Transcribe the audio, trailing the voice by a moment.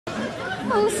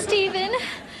Oh, Stephen.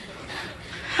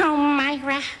 Oh,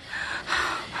 Myra.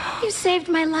 You saved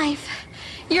my life.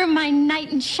 You're my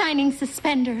knight in shining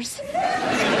suspenders.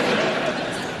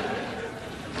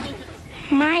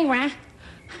 Myra,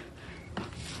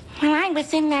 when I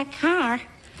was in that car,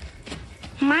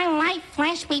 my life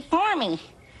flashed before me.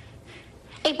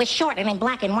 It was short and in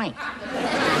black and white.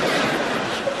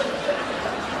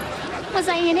 Was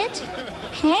I in it?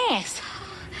 Yes,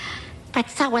 but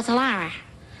so was Laura.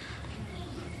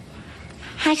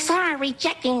 I saw her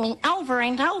rejecting me over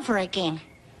and over again.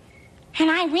 And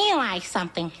I realized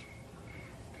something.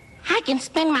 I can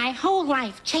spend my whole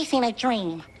life chasing a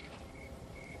dream.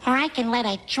 Or I can let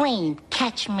a dream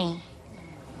catch me.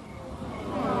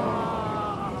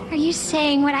 Are you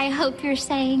saying what I hope you're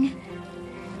saying?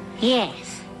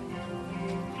 Yes.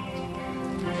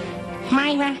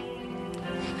 Myra,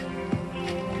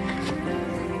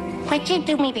 would you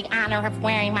do me the honor of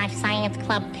wearing my science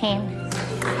club pin?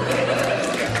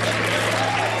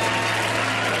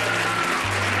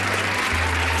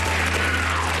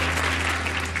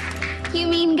 You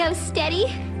mean go steady?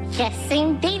 Yes,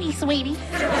 indeedy, sweetie.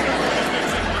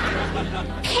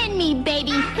 Pin me,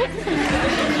 baby.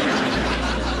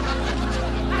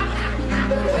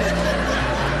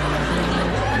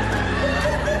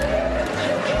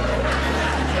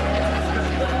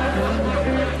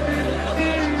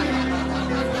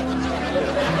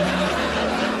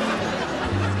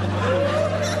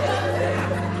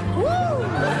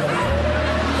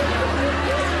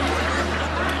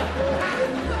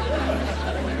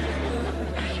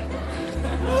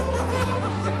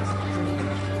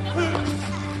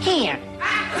 Here.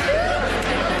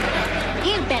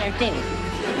 You better do.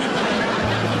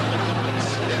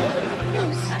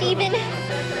 Oh, Stephen.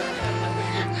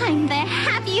 I'm the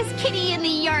happiest kitty in the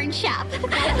yarn shop.